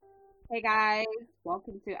Hey guys,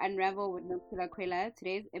 welcome to Unravel with Nuclear Quilla.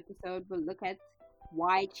 Today's episode will look at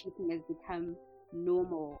why cheating has become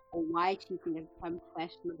normal or why cheating has become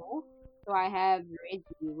fashionable. So I have Reggie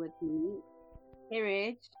with me. Hey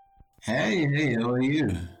Reg, Hey, how are you?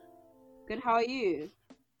 good, how are you?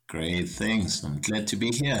 Great, thanks. I'm glad to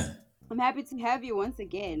be here. I'm happy to have you once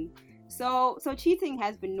again. So cheating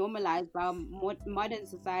has been normalized by modern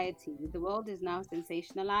society. The world is now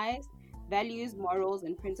sensationalized. Values, morals,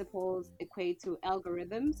 and principles equate to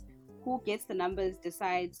algorithms. Who gets the numbers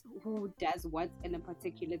decides who does what in a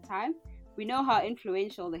particular time. We know how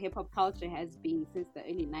influential the hip hop culture has been since the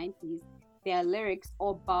early 90s. There are lyrics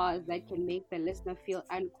or bars that can make the listener feel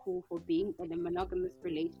uncool for being in a monogamous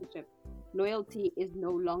relationship. Loyalty is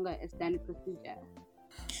no longer a standard procedure.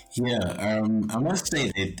 I must say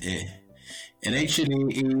that it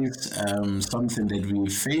actually is something that we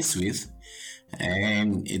face with,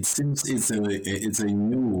 and it seems it's a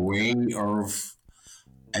new way of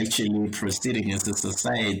actually proceeding as a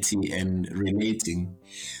society and relating.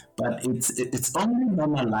 But it's only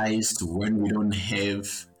normalized when we don't have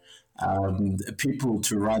people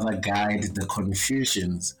to rather guide the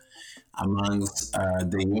confusions amongst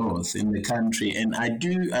the youth in the country. And I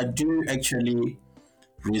do actually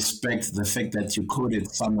respect the fact that you quoted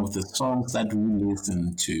some of the songs that we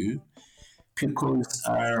listen to because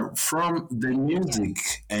from the Yeah. music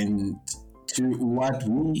and to what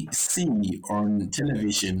we see on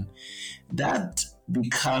television, that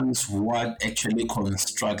becomes what actually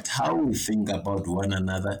construct how we think about one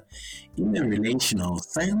another in a relational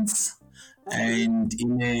sense Mm-hmm. and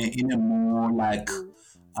in a more like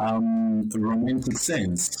Mm. romantic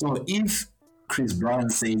sense. So if Chris Brown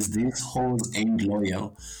says these hoes ain't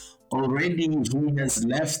loyal, already he has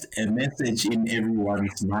left a message in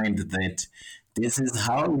everyone's mind that this is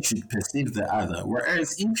how you should perceive the other.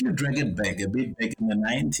 Whereas if you drag it back a bit back in the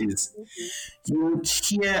 90s, Mhm. you would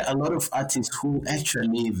hear a lot of artists who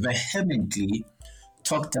actually vehemently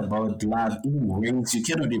talked about love in ways you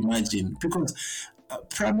cannot imagine because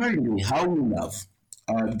primarily how we love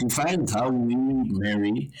defines how we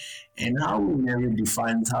marry, and how we marry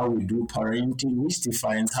defines how we do parenting, which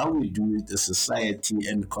defines how we do the society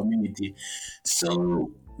and community.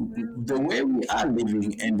 So the Mhm. way we are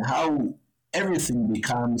living and how everything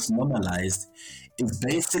becomes normalized is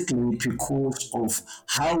basically because of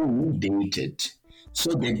how we dated.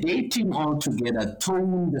 So the dating altogether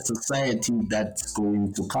told the society that's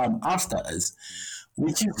going to come after us,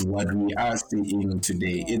 which is what we are seeing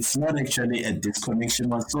today. Yeah. It's not actually a disconnection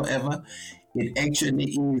whatsoever. It actually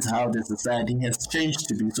is how the society has changed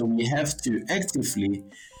to be. So we have to actively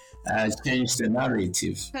change the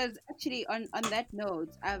narrative. Because actually, on that note,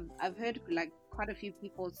 I've heard like quite a few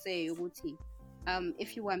people say, "Uti,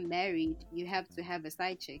 if you are married, you have to have a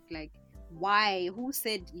side chick." Like, why? Who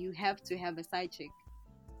said you have to have a side chick?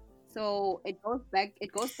 So it goes back.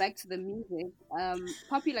 It goes back to the music,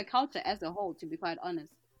 popular culture as a whole. To be quite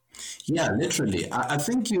honest. Yeah, literally. I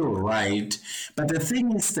think you're right. But the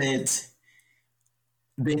thing is that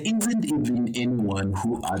there isn't even anyone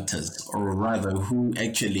who utters, or rather, who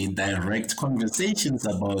actually direct conversations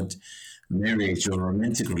about marriage or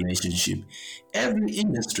romantic relationship. Every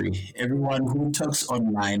industry, everyone who talks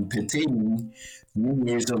online pertaining new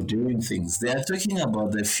ways of doing things, they are talking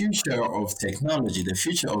about the future of technology, the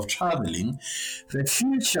future of traveling, the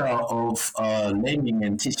future of learning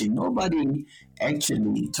and teaching. Nobody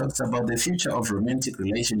actually talks about the future of romantic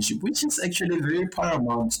relationship, which is actually very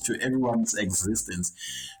paramount to everyone's existence.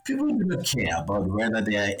 People do not care about whether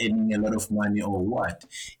they are earning a lot of money or what.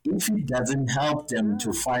 If it doesn't help them to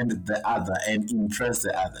Mm, find the other and impress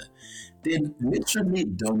the other, they literally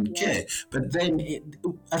don't yeah. care. But then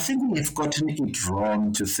I think we have gotten it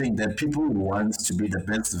wrong to think that people want to be the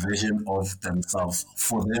best version of themselves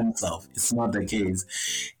for themselves. It's not the case.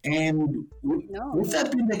 And No. with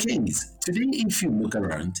that being the case, today, if you look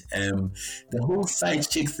around, the whole side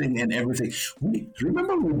chick thing and everything, we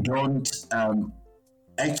remember we don't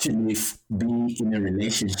actually be in a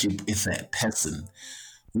relationship with a person.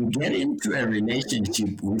 We get into a Mm-hmm.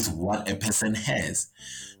 relationship with what a person has.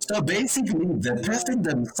 So basically, the Yeah. person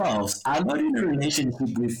themselves are not in a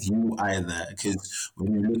relationship with you either. Because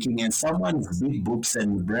when you're looking at someone's big boobs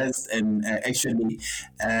and breasts and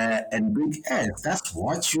and big ass, that's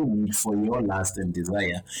what you need for your lust and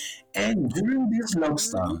desire. And during this Mm-hmm.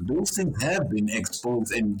 lockdown, those things have been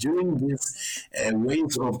exposed. And during this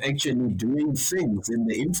ways of actually doing things in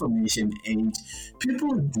the information age,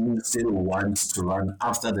 people do still want to run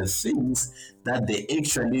after the things that they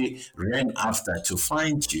actually ran after to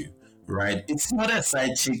find you. Right? It's not a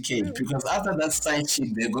side chick case True. because after that side chick,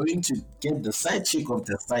 they're going to get the side chick of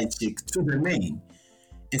the side chick to the main.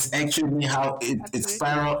 It's actually how it Absolutely.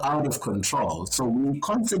 spiral out of control. So we're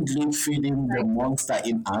constantly feeding the Like, monster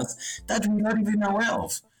in us that we're not even aware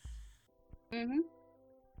of. hmm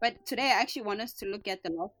but today I actually want us to look at the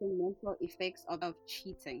lasting mental effects of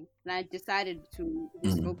cheating. And I decided to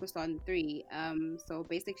just Mm. focus on three. So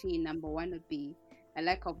basically, number one would be a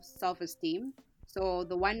lack of self-esteem. So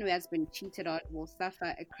the one who has been cheated on will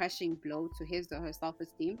suffer a crushing blow to his or her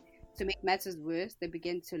self-esteem. To make matters worse, they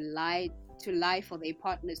begin to lie for their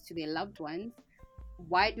partners to their loved ones.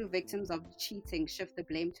 Why do victims of cheating shift the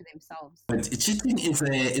blame to themselves? But cheating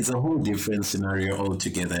is a whole different scenario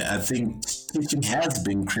altogether. I think cheating has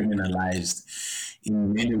been criminalized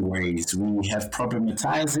in many ways. We have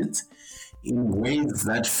problematized it in ways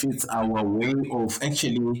that fit our way of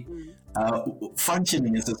actually Mm, uh,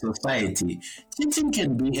 functioning as a society. Cheating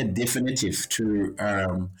can be a definitive to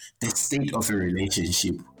the state of a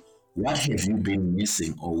relationship. What have you been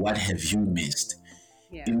missing, or what have you missed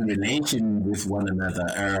yeah. in relation with one another?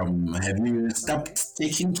 Have you Okay. stopped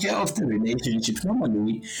taking care of the relationship?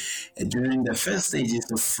 Normally, during the first stages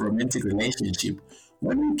of romantic relationship,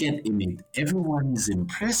 when we get in it, everyone is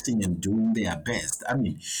impressing and doing their best. I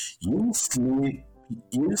mean, you sleep,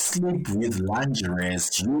 you sleep with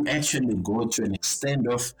lingeries. You actually go to an extent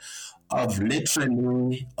of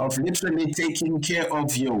literally taking care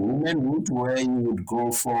of your womanhood, where you would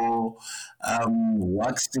go for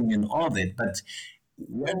waxing and all that. But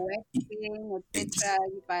when Or waxing, etc.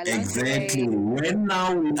 You buy exactly. lingerie. When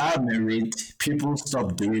now we are married, people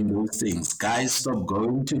stop doing those things. Guys stop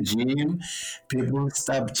going to gym. People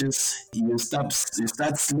stop just you start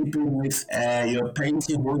sleeping with your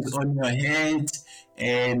pantyhose on your head,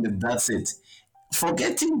 and that's it.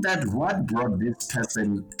 Forgetting that what brought this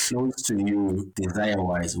person close to you desire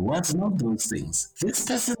wise was not those things. This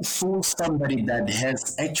person saw somebody that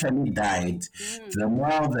has actually died Mm, the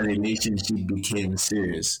more the relationship became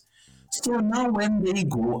serious. So now when they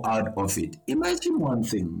go out of it, imagine one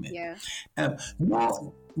thing, man. yeah.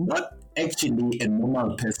 No, not actually a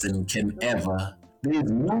normal person can Okay. ever, there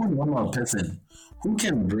is no normal person who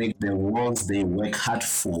can break the walls they work hard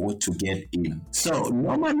for to get in. So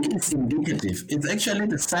normally it's indicative. It's actually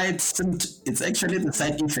the side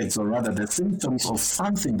effects, or rather the symptoms of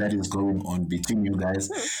something that is going on between you guys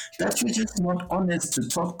True. True. that you're just not honest to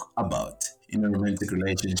talk about in a romantic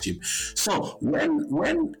relationship. So what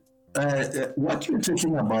you're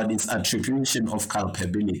talking about is attribution of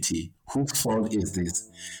culpability. Whose fault is this,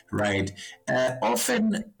 right?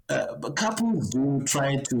 Often, couples do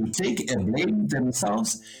try to take a blame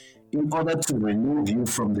themselves in order to remove you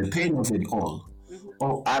from the pain of it all, Hmm.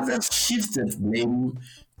 or others shift the blame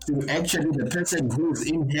to actually the person who's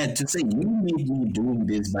in here to say, "You made me doing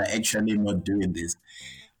this by actually not doing this."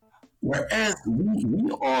 Whereas we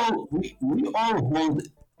all hold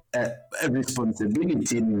a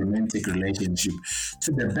responsibility in a romantic relationship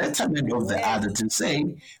to the betterment of the Yeah. other, to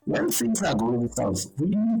say when things are going south, we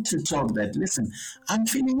need to talk that, listen, I'm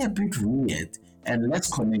feeling a bit weird, and let's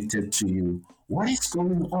connect it to you. What is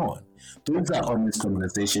going on? Those are honest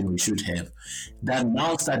conversations we should have. Then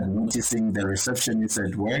now start noticing the receptionist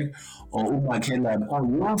at work, or Umakela, or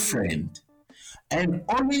your Mm, friend, and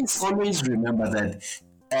always remember that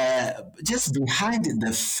just behind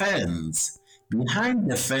the fence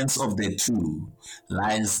of the two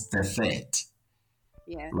lies the threat.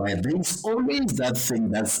 yeah. Right, there's always that thing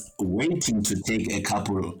that's waiting to take a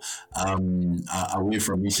couple away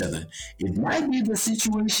from each other. It might be the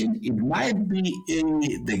situation, it might be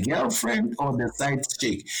the girlfriend or the side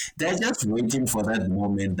chick. They're just waiting for that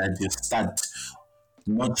moment that you start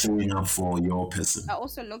not showing up for your person. I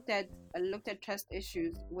also looked at trust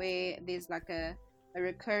issues where there's like a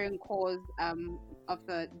recurring cause of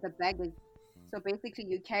the baggage. So basically,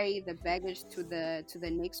 you carry the baggage to the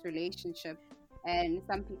next relationship, and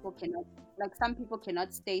some people cannot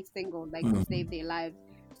stay single like to Mm, save their lives.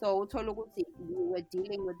 So Tologuti, you were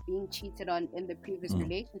dealing with being cheated on in the previous mm.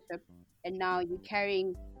 relationship, and now you're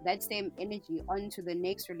carrying that same energy onto the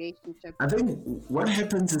next relationship. I think what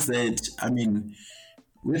happens is that, I mean,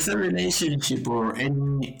 with a relationship or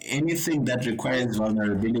anything that requires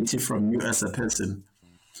vulnerability from you as a person,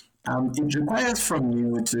 it requires from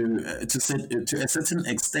you to a certain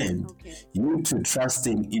extent Okay. you to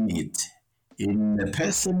trusting in it, in a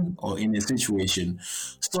person or in a situation.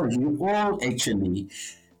 So you all actually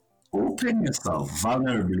open yourself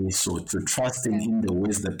vulnerably, so to trusting Yeah. in the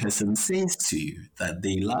ways the person says to you that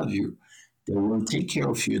they love you, they will take care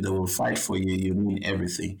of you, they will fight for you, you mean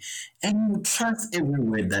everything. And you trust every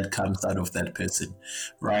word that comes out of that person,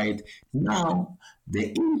 right? Now,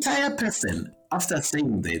 the entire person, after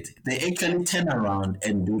saying that, they Yeah. actually turn around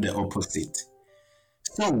and do the opposite.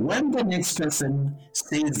 So when the next person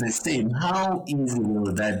says the same, how easy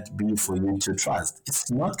will that be for you to trust?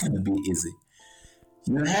 It's not going to be easy.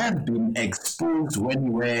 You have been exposed when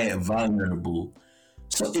you were vulnerable.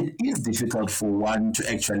 So it is difficult for one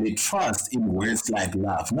to actually trust in words like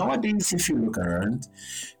love. Nowadays, if you look around,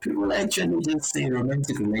 people actually just say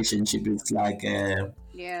romantic relationship is like a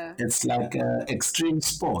Yeah. it's like a extreme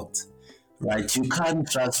sport, right? You can't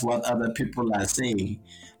trust what other people are saying.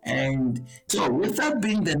 And so, with that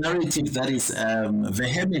being the narrative that is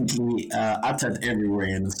vehemently uttered everywhere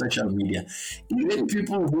in social media, even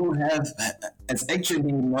people who have has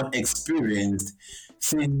actually not experienced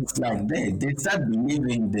things like that, they start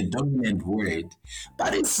believing the dominant word.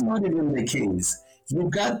 But it's not even the case. You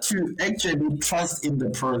got to actually trust in the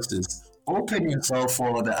process. Open yourself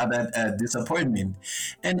for the other disappointment.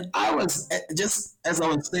 And I was just as I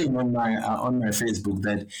was saying on my Facebook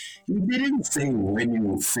that you didn't say when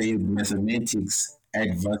you failed mathematics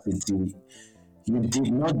at varsity you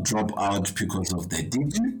did not drop out because of that,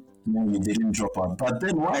 did you? No, you didn't drop out. But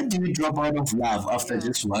then why did you drop out of love after Yeah.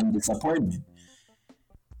 just one disappointment?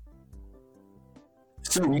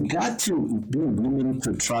 So we got to be willing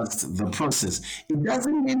to trust the process. It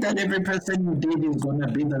doesn't mean that every person you date is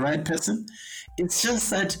gonna be the right person. It's just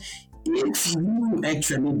that if you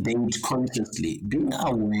actually date consciously, being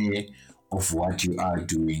aware of what you are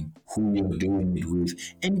doing, who you're doing it with,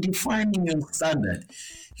 and defining your standard,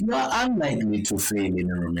 you are unlikely to fail in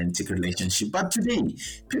a romantic relationship. But today,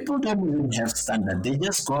 people don't even have standard. They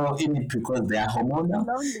just go in it because they are hormonal,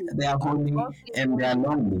 Lonely. they are horny, Mostly and they are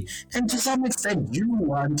lonely. lonely. And to Yeah. some extent, you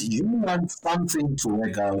want something to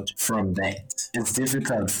work out from that. It's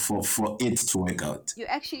difficult for it to work out. You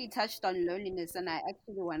actually touched on loneliness, and I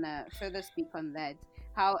actually want to further speak on that.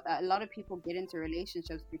 How a lot of people get into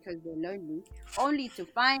relationships because they're lonely, only to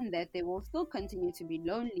find that they will still continue to be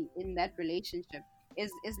lonely in that relationship.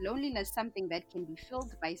 Is loneliness something that can be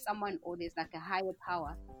filled by someone, or there's like a higher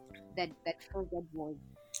power that fills that void?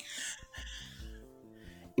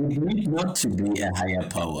 It need not to be a higher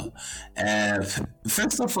power.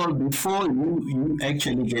 First of all, before you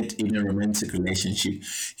actually get in a romantic relationship,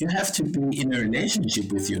 you have to be in a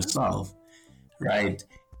relationship with Mm-hmm. yourself, right?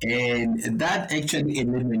 And that actually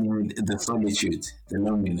eliminates the solitude, the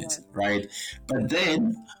loneliness, Yes. right? But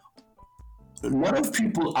then a lot of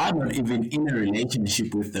people are not even in a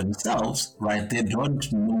relationship with themselves, right? They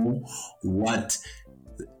don't know what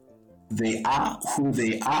they are, who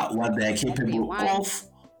they are, what they are What they capable want. of,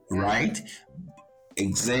 Yeah. right?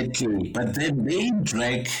 Exactly. But then they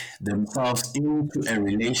drag themselves into a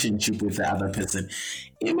relationship with the other person.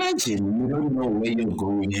 Imagine you don't know where you're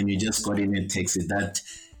going and you just got in a taxi that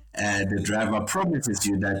the driver promises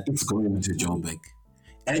you that it's going to Joburg.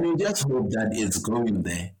 And you just hope that it's going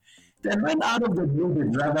there. Then when out of the blue the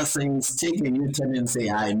driver says take a U-turn and say,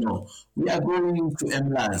 I know, we are going to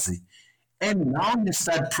Mlazi. And now you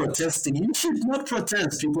start protesting. You should not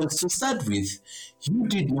protest because to start with, you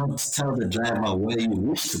did not tell the driver where you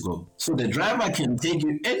wish to go. So the driver can take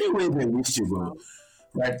you anywhere they wish to go,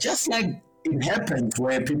 right? Just like it happens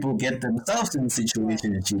where people get themselves in Yeah.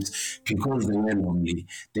 situationships because they were lonely.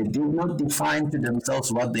 They did not define to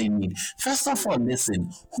themselves what they need. First of all, listen,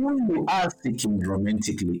 who you are seeking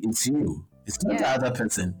romantically, it's you. It's not the Yeah. other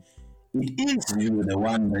person. It is you, the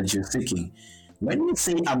one that you're seeking. When you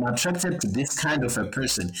say I'm attracted to this kind of a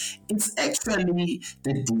person, it's actually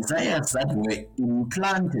the desires that were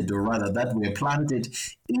implanted, or rather, that were planted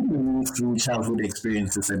in you through childhood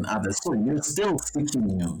experiences and others. So you're still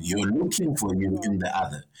seeking you, you're looking for you Yeah. in the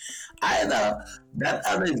other. Either that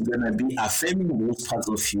other is going to be affirming those parts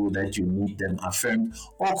of you that you need them affirmed,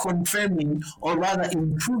 or confirming, or rather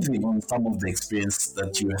improving on some of the experience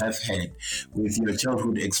that you have had with your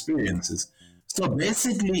childhood experiences. So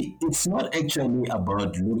basically, it's not actually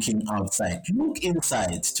about looking outside. Look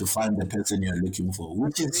inside to find the person you're looking for,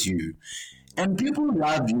 which is Absolutely. you. And people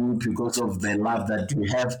love you because of the love that you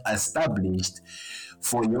have established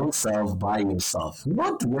for yourself by yourself.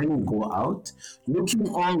 Not when you go out looking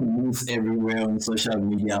all news everywhere on social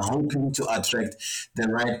media, hoping to attract the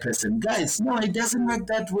right person. Guys, no, it doesn't work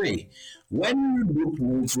that way. When you look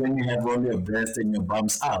news, when you have all your breasts and your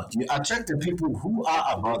bums out, you attract the people who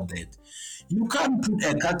are about that. You can't put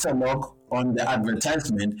a catalog on the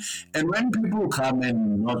advertisement, and when people come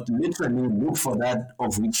and not literally look for that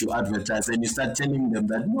of which you advertise, and you start telling them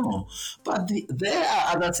that no, but there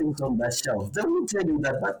are other things on that shelf, they will tell you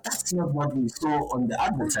that, but that's not what we saw on the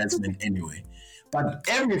advertisement anyway. But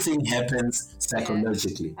everything happens Yeah.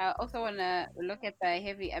 psychologically. I also want to look at the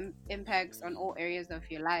heavy impacts on all areas of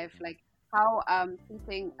your life. Like, how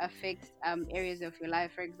cheating affects areas of your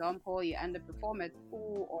life. For example, you underperform at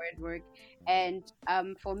school or at work. And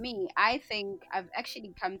for me, I think I've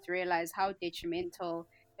actually come to realize how detrimental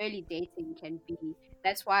early dating can be.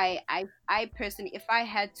 That's why I personally, if I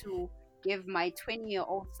had to give my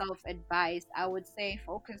 20-year-old self advice, I would say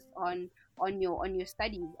focus on your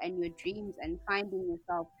studies and your dreams and finding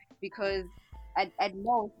yourself, because at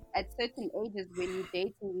most, at certain ages when you're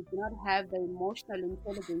dating, you do not have the emotional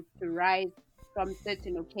intelligence to rise from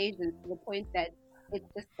certain occasions to the point that it's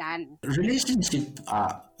just done. Relationships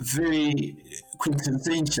are very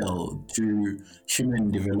quintessential to human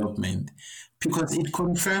development because it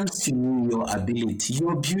confirms to you your ability,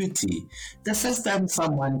 your beauty. The first time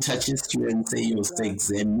someone touches you and say your Yeah, sex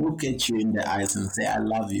and look at you in the eyes and say, I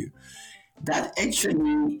love you, that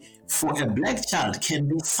actually for a black child can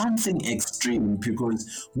be something extreme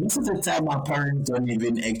because most of the time our parents don't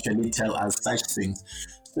even actually tell us such things.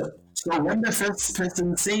 So when the first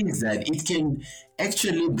person says that, it can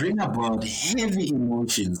actually bring about heavy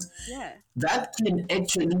emotions yeah, that can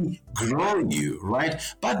actually grow you, right?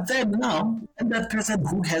 But then now, and that person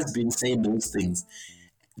who has been saying those things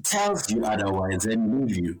tells you otherwise and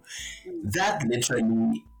leave you, mm, that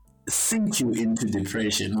literally sink you into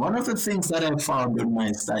depression. One of the things that I found in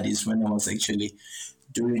my studies when I was actually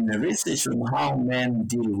doing the research on how men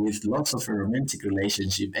deal with lots of a romantic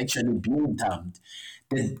relationship actually being dumped,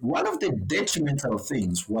 that one of the detrimental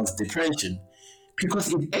things was depression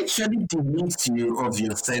because it actually demeans you of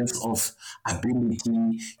your sense of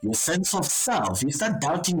ability, your sense of self. You start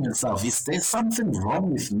doubting yourself. Is there something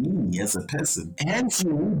wrong with me as a person? Hence,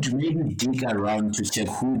 you would maybe dig around to check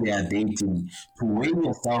who they are dating, to weigh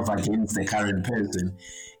yourself against the current person.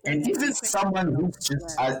 And if and it's question someone yourself. who's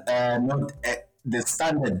just Yeah, not the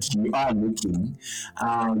standard you are looking,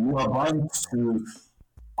 you are bound to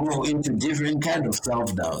go into different kind of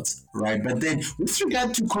self-doubts, right? But then with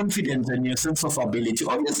regard to confidence and your sense of ability,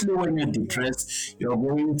 obviously when you're yeah, depressed, you're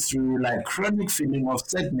going through like chronic feeling of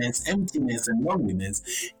sadness, emptiness, and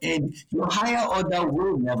loneliness. And your higher order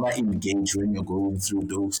will never engage when you're going through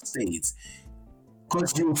those states.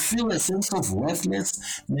 Because you feel a sense of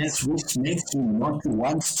worthlessness, which makes you not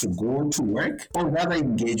want to go to work or rather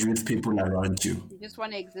engage with people around you. you just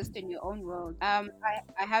want to exist in your own world. I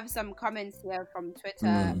have some comments here from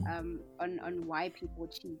Twitter Mm. on why people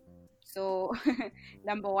cheat. So,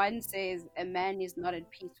 number one says a man is not at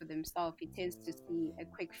peace with himself. He tends to see a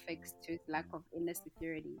quick fix to his lack of inner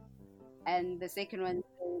security. And the second one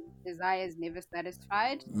says desire is never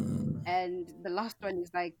satisfied. And the last one is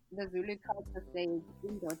like the Zulu culture says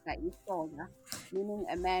indoda isoga, meaning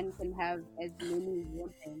a man can have as many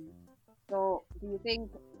women. So do you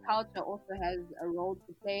think culture also has a role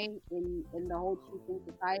to play in the whole cheating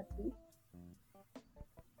society?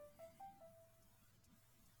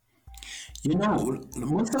 You know,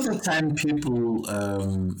 most of the time people,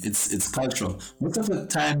 it's cultural. Most of the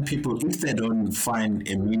time people, if they don't find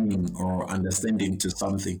a meaning or understanding to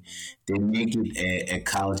something, they make it a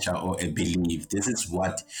culture or a belief. This is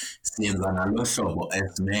what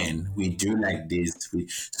as men, we do like this.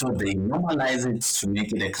 So they normalize it to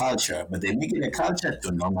make it a culture, but they make it a culture to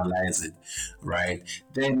normalize it, right?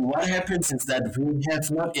 Then what happens is that we have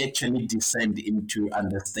not actually descended into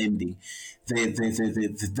understanding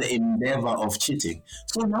the endeavor of cheating.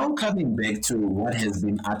 So now coming back to what has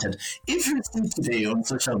been uttered, if you see today on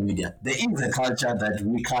social media, there is a culture that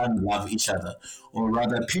we can't love each other, or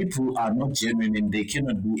rather, people are not genuine and they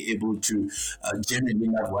cannot be able to genuinely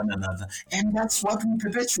love one another, and that's what we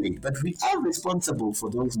perpetuate. But we are responsible for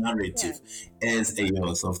those Yeah, narratives as a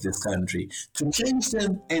youth of this country to change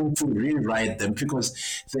them and to rewrite them because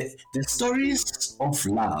the stories of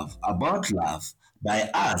love about love by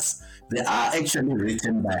us. They are actually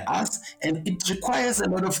written by us, and it requires a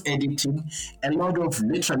lot of editing, a lot of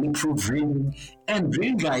literally proofreading and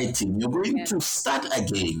rewriting. You're going yeah, to start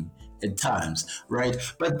again at times, right?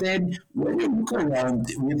 But then when you look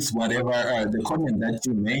around with whatever the comment that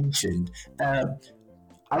you mentioned,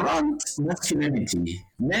 around masculinity,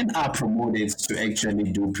 men are promoted to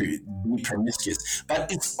actually be promiscuous, but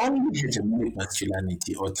it's only hegemonic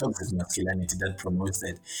masculinity or toxic masculinity that promotes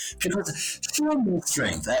that. Because show me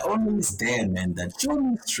strength. I always dare men that show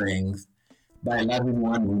me strength by loving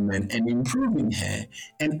one woman and improving her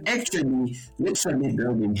and actually literally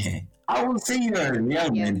building her. I will say you're a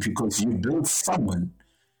real yeah, man because you build someone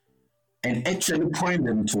and actually point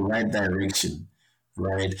them to right direction.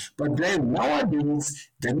 right? But then nowadays,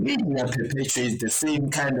 the media perpetuates the same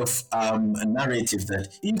kind of narrative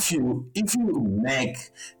that if you make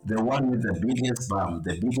the one with the biggest bum,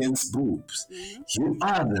 the biggest boobs, Mm-hmm. you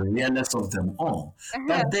are the realest of them all.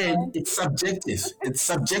 But then it's Apparently. subjective. It's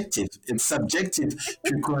subjective. It's subjective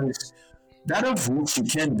because that of which you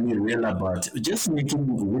can be real about. Just making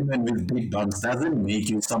women with big bums doesn't make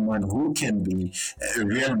you someone who can be a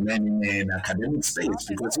real man in an academic Not space. at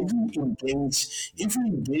Because all. if we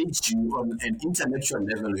engage you on an intellectual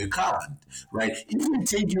level, we can't, right? If we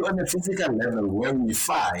take you on a physical level where we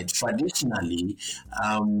fight traditionally,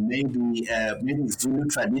 maybe Zulu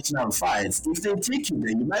traditional fights. If they take you there,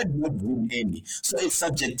 you might not win any. So it's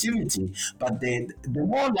subjectivity. But the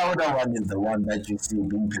more louder one is the one that you see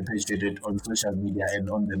being perpetuated on social media and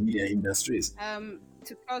on the media industries.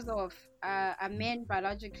 To close off, are men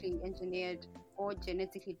biologically engineered or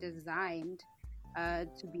genetically designed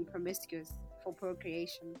to be promiscuous for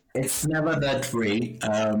procreation? It's never that way.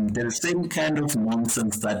 The same kind of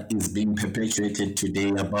nonsense that is being perpetuated today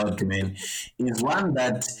about men is one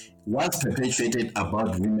that was perpetuated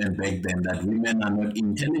about women back then, that women are not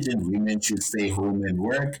intelligent, women should stay home and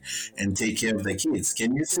work and take care of the kids.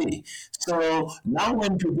 Can you see? So now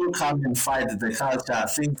when people come and fight the culture,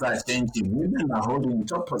 things are changing. Women are holding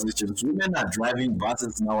top positions. Women are driving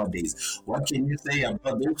buses nowadays. What can you say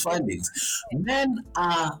about those findings? Men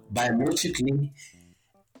are biologically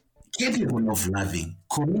capable of loving,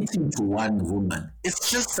 committing to one woman. It's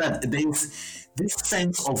just that there's this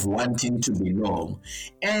sense of wanting to belong.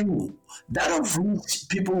 And that of which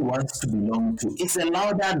people want to belong to is a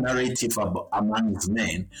louder narrative amongst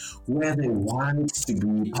men where they want to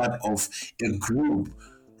be part of a group,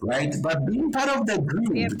 right? But being part of the We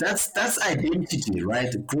group, have that's identity,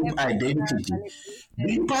 right? Group identity. validation.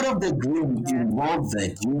 Being part of the group Yeah. involves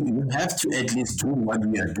that you have to at least do what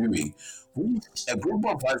we are doing. We, a group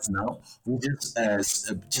of us now, we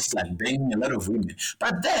just like banging a lot of women.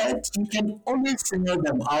 But that you can only single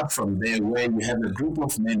them out from there, where you have a group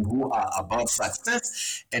of men who are about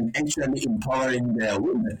success and actually empowering their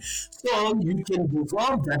women. So you can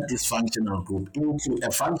dissolve that dysfunctional group into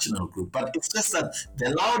a functional group. But it's just that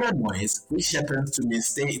the louder noise, which happens to be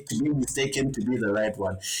mistaken to be the right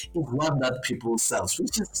one, is one that people sells,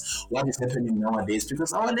 which is what is happening nowadays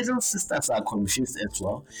because our little sisters are confused as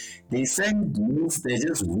well. They send news, they're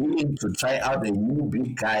just willing to try out a new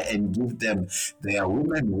big guy and give them their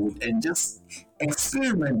womanhood and just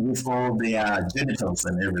experiment with all their genitals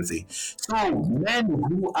and everything. So men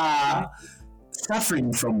who are Exactly.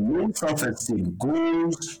 suffering from low self-esteem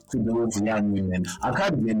goes to those young women. I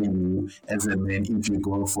can't blame you as a man if you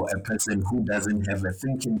go for a person who doesn't have a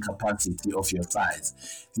thinking capacity of your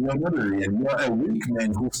size. You're not a real, you're a weak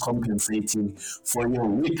man who's compensating for your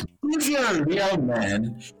weakness. If you're a real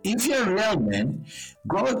man,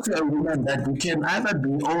 go to a woman that you can either be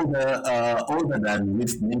older than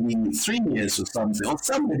with maybe 3 years or something, or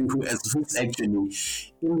somebody who's actually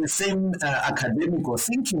in the same academic or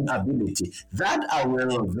thinking ability. That I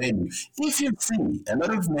will value. If you see a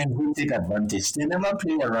lot of men who take advantage, they never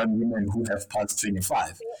play around women who have passed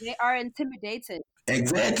 25. They are intimidated.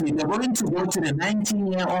 Exactly. They're going to go to the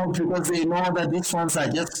 19-year-old because they know that these ones are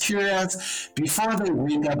just curious. Before they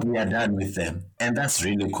wake up, we are done with them. And that's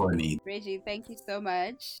really corny. Reggie, thank you so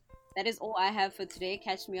much. That is all I have for today.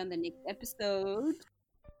 Catch me on the next episode.